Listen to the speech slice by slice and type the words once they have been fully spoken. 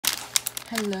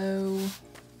Hello.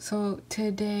 So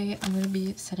today I'm gonna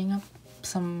be setting up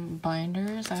some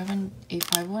binders. I have an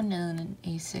A5 one and an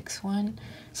A6 one.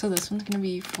 So this one's gonna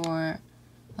be for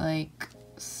like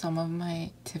some of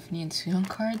my Tiffany and Suyeon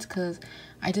cards because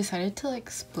I decided to like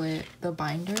split the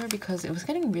binder because it was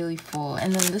getting really full.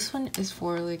 And then this one is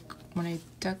for like when I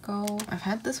deco. I've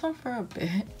had this one for a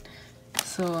bit.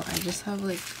 So I just have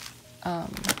like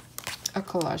a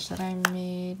collage that I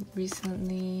made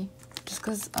recently just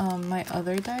because my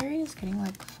other diary is getting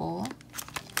like full.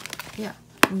 Yeah,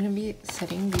 I'm gonna be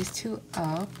setting these two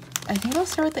up. I think I'll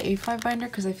start with the A5 binder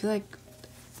because I feel like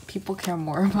people care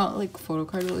more about like photo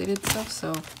card related stuff.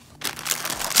 So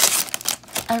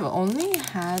I've only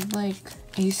had like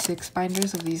A6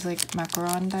 binders of these like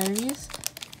macaron diaries,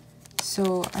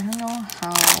 so I don't know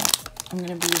how I'm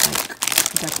gonna be like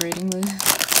decorating this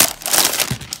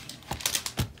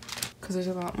because there's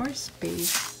a lot more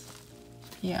space.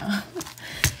 Yeah,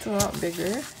 it's a lot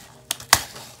bigger.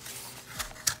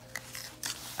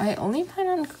 I only plan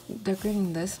on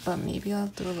decorating this, but maybe I'll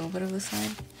do a little bit of the side.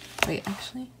 Wait,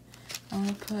 actually, I'm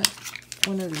gonna put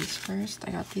one of these first. I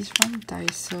got these from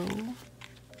Daiso.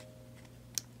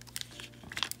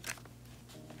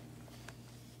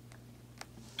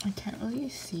 I can't really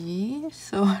see,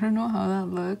 so I don't know how that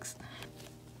looks.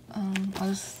 I'll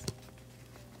just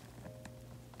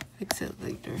fix it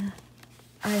later.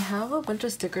 I have a bunch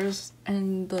of stickers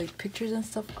and like pictures and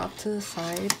stuff up to the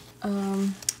side.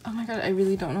 Oh my god, I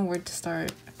really don't know where to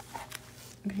start.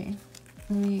 Okay,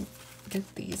 let me get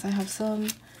these. I have some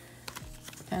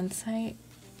fan site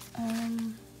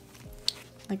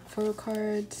like photo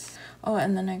cards. Oh,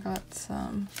 and then I got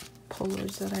some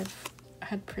polos that I've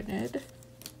had printed.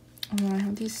 And then I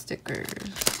have these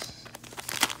stickers.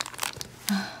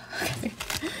 Okay,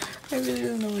 I really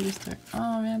don't know where to start.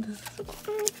 Oh man, this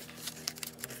is...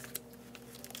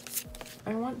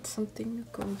 I want something to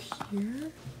go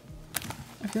here.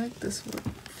 I feel like this would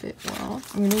fit well.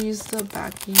 I'm gonna use the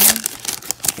backing.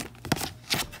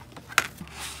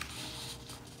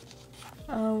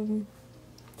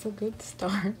 It's a good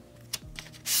start.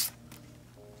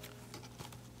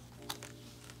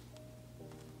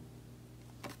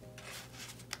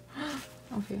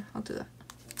 Okay, I'll do that.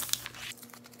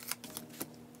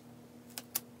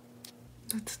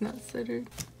 That's not centered.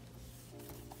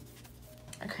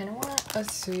 I kind of want a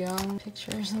Suyeon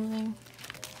picture or something.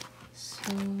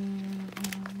 So I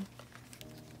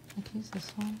can use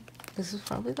this one. This is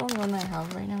probably the only one I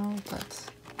have right now that's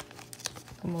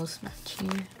the most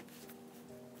matchy.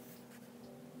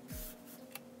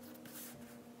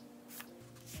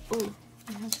 Oh,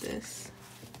 I have this.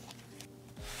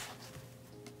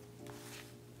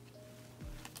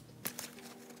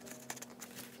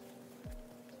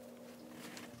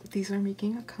 These are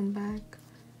making a comeback.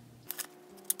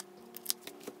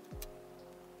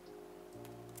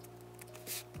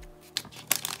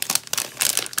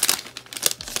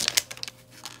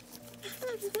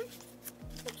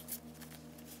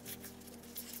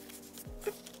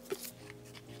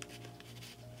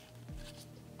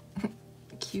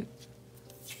 Cute.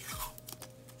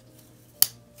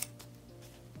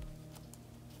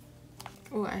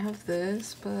 Oh, I have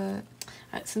this, but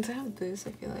since I have this,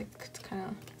 I feel like it's kind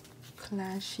of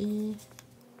clashy.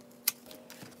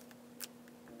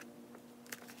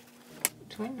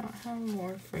 Do I not have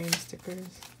more frame stickers?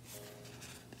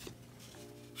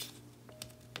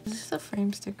 Is this a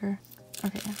frame sticker?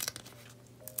 Okay.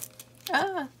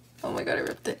 Ah! Oh my god, I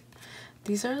ripped it.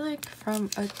 These are like from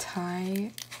a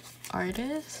Thai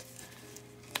artist,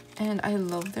 and I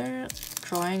love their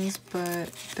drawings,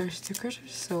 but their stickers are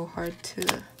so hard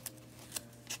to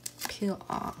peel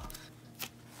off.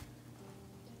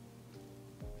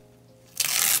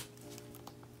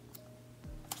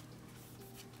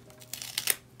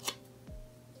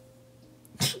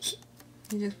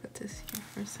 Let me just put this here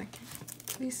for a second.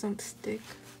 Please don't stick.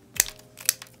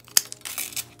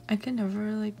 I can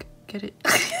never like get it.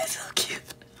 It's so cute.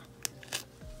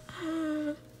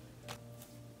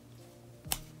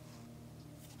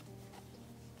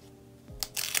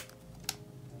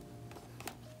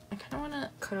 I kind of want to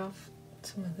cut off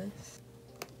some of this.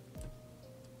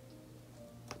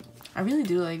 I really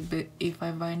do like the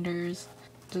A5 binders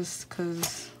just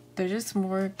because they're just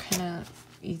more kind of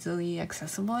easily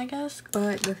accessible, I guess.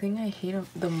 But the thing I hate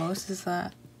the most is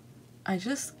that I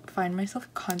just find myself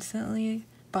constantly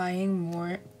buying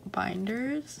more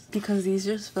binders because these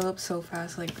just fill up so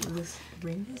fast. Like this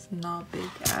ring is not big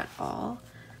at all,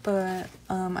 but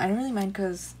I don't really mind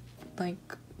because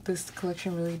like this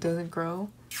collection really doesn't grow.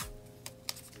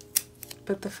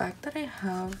 But the fact that I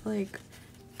have like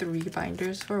 3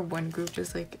 binders for one group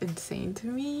is like insane to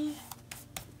me.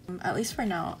 At least for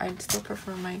now, I'd still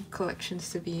prefer my collections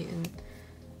to be in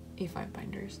A5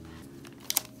 binders.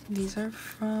 These are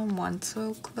from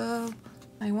Wanso Club.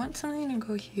 I want something to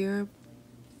go here.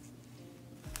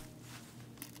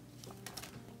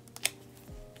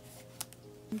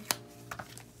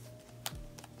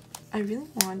 I really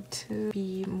want to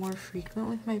be more frequent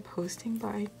with my posting,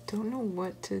 but I don't know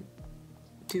what to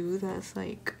do that's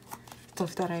like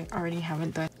stuff that I already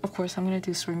haven't done. Of course I'm gonna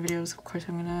do storing videos, of course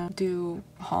I'm gonna do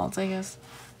hauls, I guess.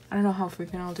 I don't know how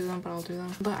frequent I'll do them, but I'll do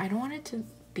them. But I don't want it to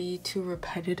be too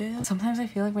repetitive. Sometimes I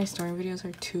feel like my storing videos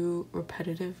are too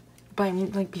repetitive. But I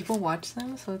mean, like, people watch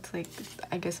them, so it's like,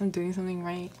 I guess I'm doing something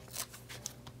right.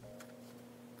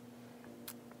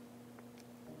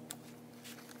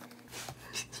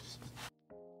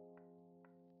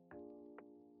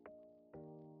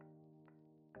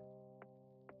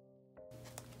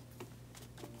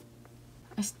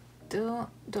 I still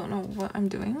don't know what I'm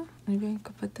doing. Maybe I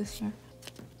could put this here.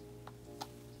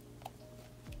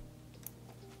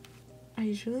 I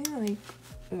usually like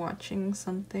watching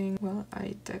something while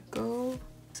I deco,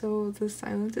 so the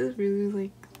silence is really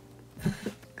like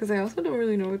because I also don't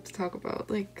really know what to talk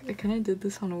about. Like, I kind of did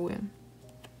this on a whim.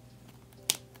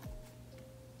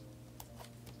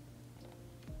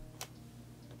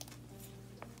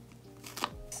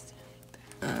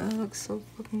 It looks so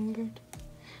fucking weird.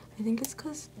 I think it's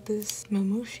because this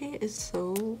memo sheet is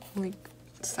so like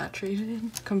saturated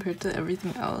compared to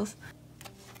everything else.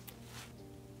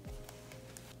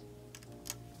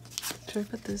 Should I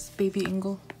put this baby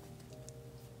angle?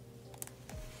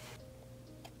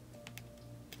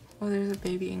 Oh, there's a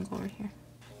baby angle right here.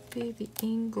 Baby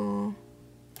angle.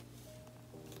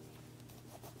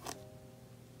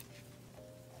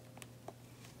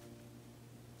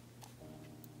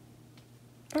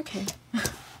 Okay.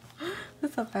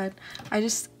 That's not bad. I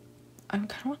kind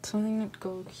of want something to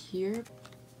go here.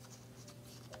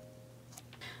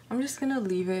 I'm just gonna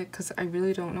leave it because I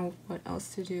really don't know what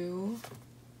else to do.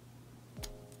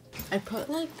 I put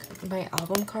like my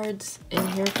album cards in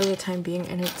here for the time being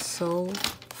and it's so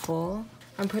full.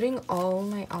 I'm putting all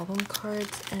my album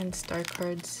cards and star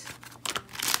cards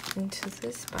into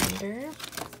this binder.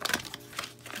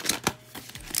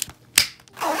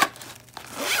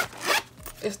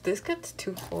 If this gets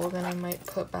too full, then I might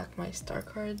put back my star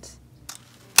cards.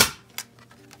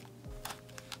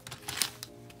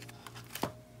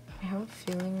 I have a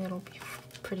feeling it'll be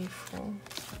pretty full.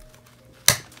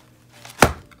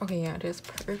 Okay, yeah, it is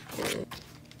perfect.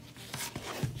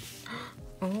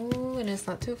 Oh, and it's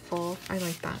not too full. I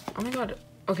like that. Oh my god.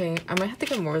 Okay, I might have to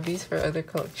get more of these for other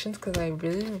collections because I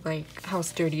really like how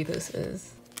sturdy this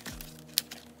is.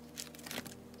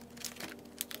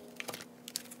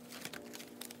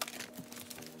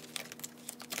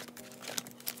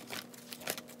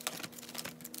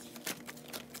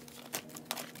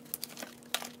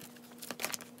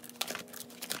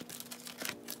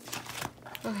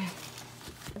 Okay.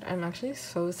 I'm actually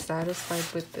so satisfied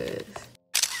with this.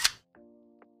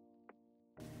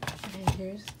 Okay,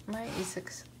 here's my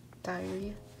A6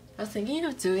 diary. I was thinking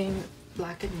of doing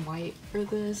black and white for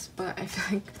this, but I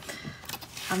feel like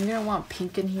I'm gonna want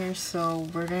pink in here, so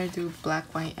we're gonna do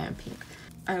black, white, and pink.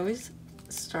 I always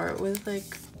start with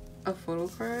like a photo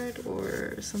card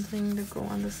or something to go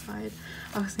on the side.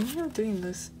 I was thinking of doing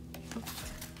this.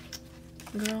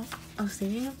 Girl, I was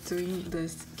thinking of doing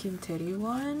this Kinteri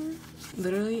one.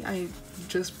 Literally, I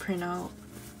just print out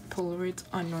Polaroids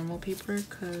on normal paper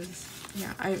because,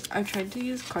 yeah, I tried to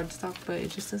use cardstock, but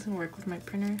it just doesn't work with my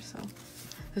printer, so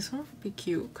this one would be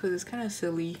cute because it's kind of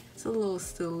silly. It's a little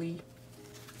silly.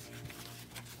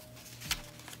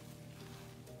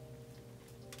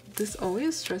 This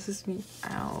always stresses me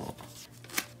out.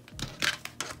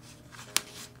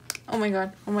 Oh my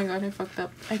god, I fucked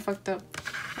up. I fucked up.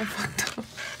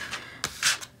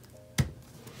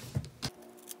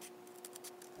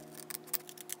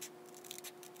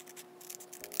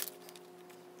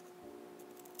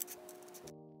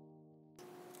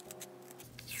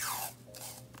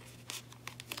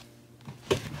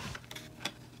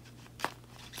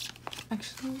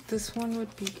 Actually, this one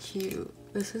would be cute.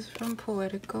 This is from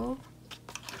Poetico.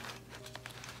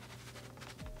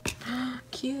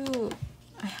 Cute.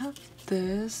 I have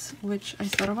this, which I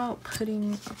thought about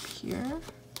putting up here.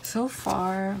 So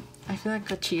far, I feel like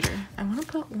a cheater. I want to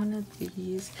put one of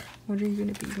these. What are you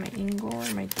gonna be, my angle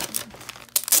or my thumb?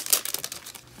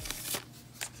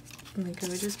 Like, I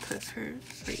would just put her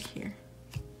right here.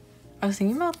 I was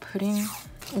thinking about putting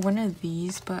one of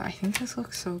these, but I think this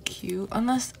looks so cute.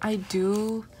 Unless I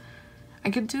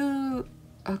could do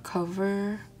a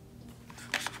cover.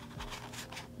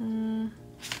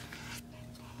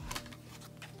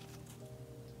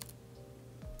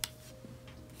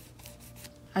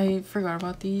 I forgot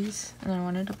about these and I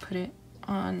wanted to put it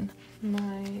on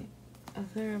my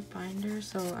other binder,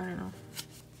 so I don't know.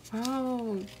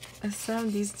 Wow, SM,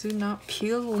 these do not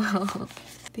peel well.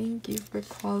 Thank you for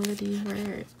quality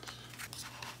merch.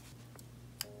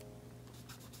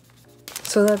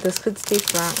 So that this could stay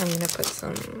flat, I'm gonna put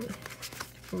some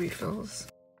refills.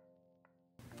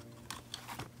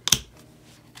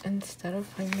 Instead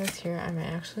of putting this here, I might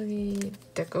actually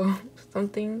deco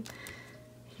something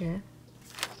here.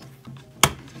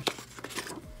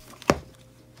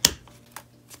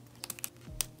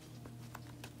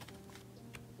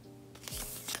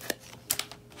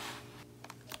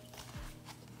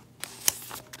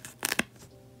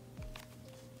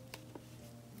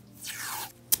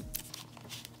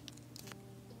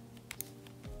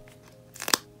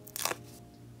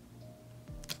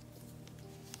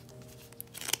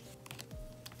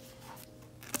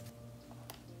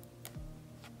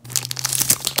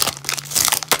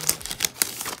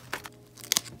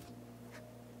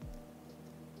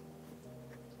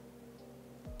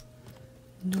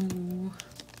 No.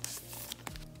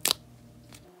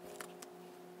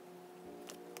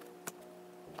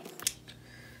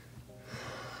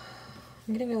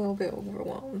 I'm getting a little bit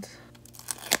overwhelmed.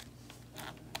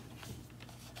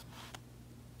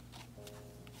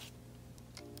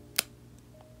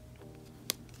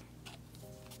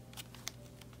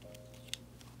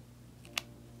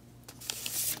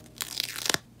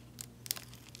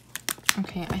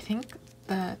 Okay, I think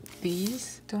that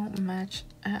these don't match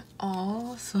at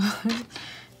all, so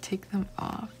take them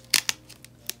off.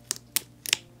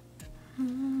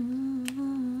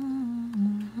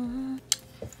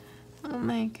 Oh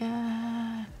my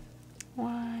god,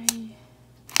 why?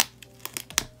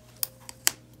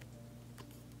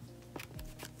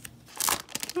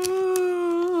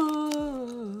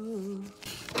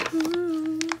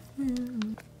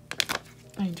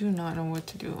 I do not know what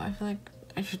to do. I feel like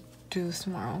I should do this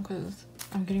tomorrow because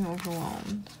I'm getting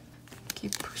overwhelmed.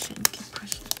 Keep pushing, keep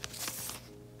pushing.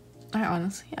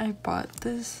 I bought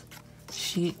this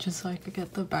sheet just so I could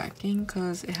get the backing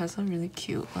because it has a really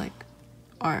cute like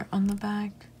art on the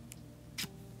back.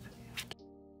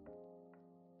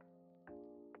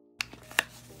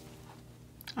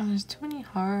 Oh, there's too many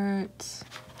hearts.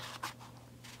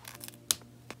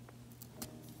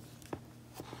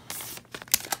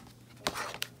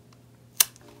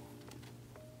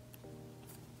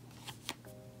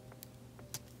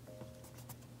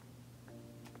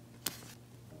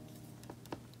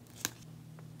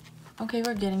 Okay,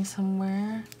 we're getting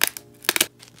somewhere.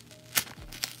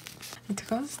 I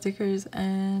took out the stickers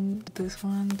and this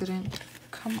one didn't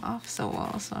come off so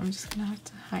well, so I'm just gonna have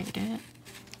to hide it.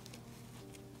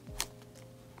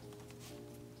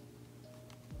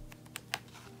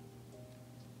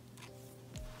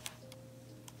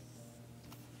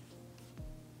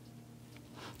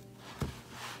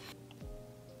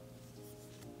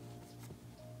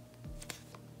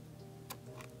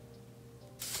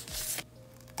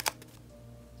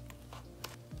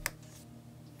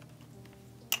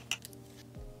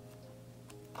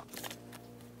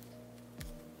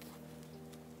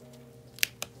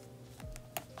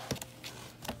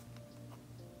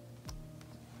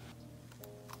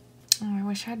 Oh, I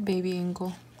wish I had baby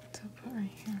angle to put right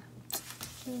here.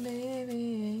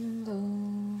 Baby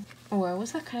angle. Oh, I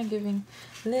was that kind of giving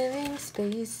living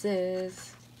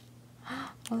spaces.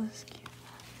 Oh, that's cute.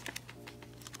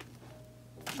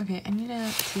 Okay, I need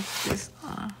to take this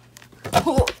off.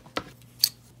 Oh.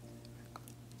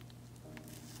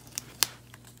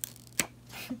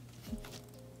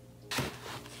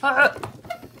 Ah.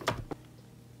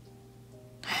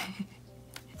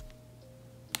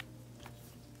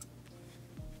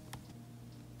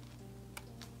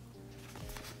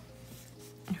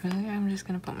 I feel like I'm just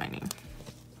gonna put my name.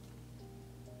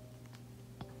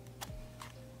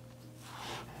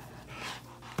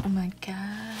 Oh my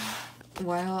god.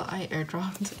 While I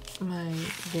airdropped my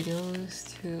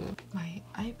videos to my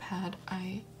iPad,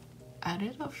 I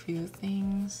added a few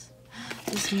things.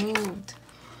 This moved.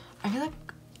 I feel like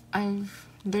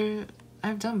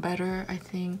I've done better, I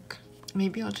think.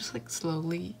 Maybe I'll just like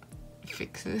slowly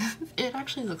fix it. It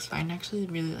actually looks fine. I actually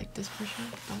really like this version,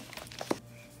 but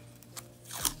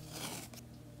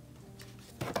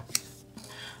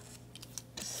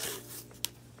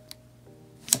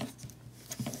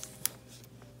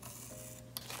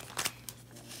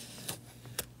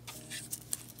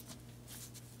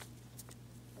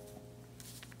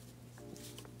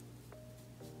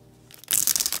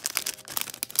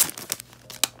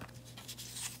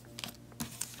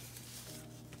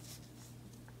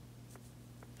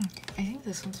okay, I think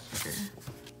this one's better.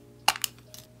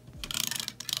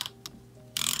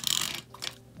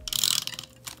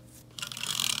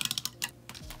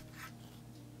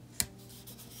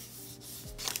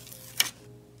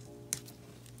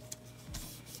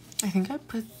 think I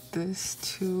put this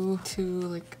to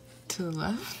the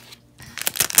left.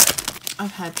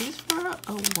 I've had these for a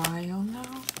while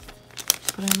now,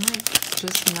 but I'm like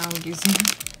just now using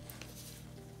it.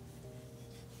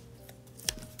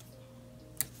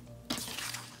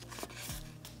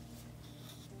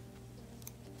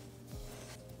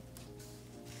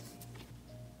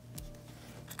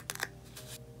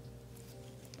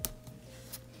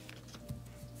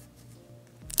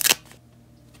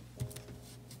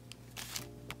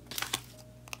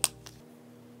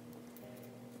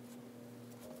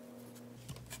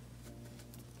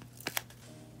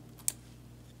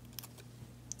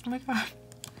 Oh my god.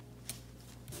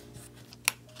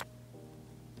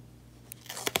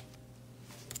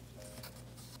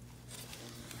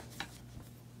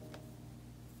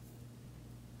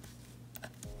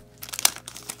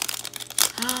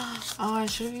 Oh, I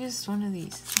should have used one of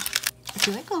these. I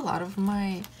feel like a lot of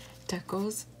my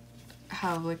decos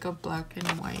have like a black and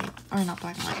white, or not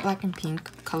black and white, black and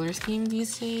pink color scheme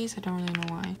these days. I don't really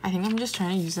know why. I think I'm just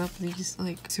trying to use up these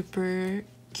like super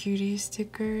cutie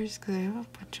stickers because I have a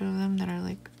bunch of them that are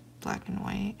like black and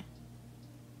white.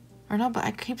 Or not, but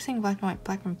I keep saying black and white,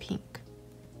 black and pink.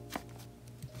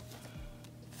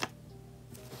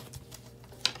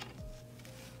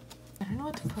 I don't know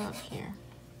what to put up here.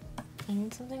 I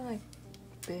need something like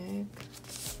big.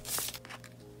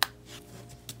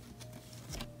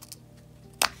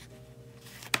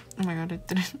 Oh my god, it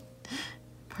didn't.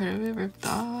 Part of it ripped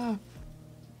off.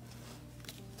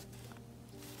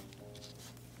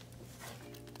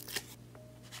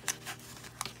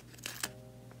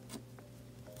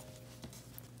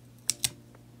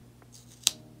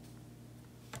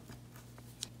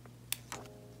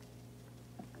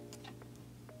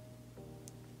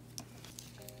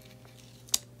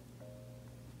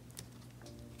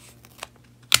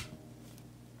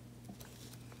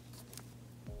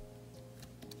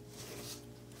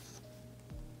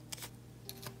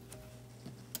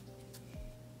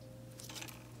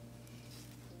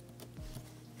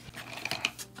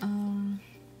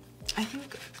 I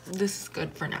think this is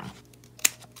good for now.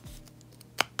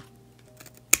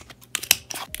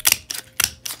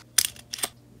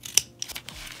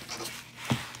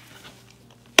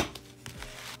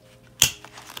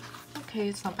 Okay,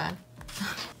 it's not bad.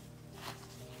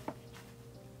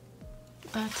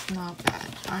 That's not bad.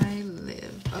 I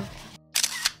live. Okay.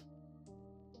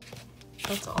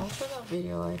 That's all for that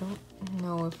video. I don't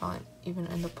know if I'll even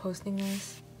end up posting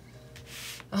this.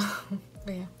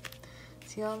 But yeah.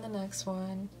 See you on the next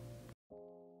one.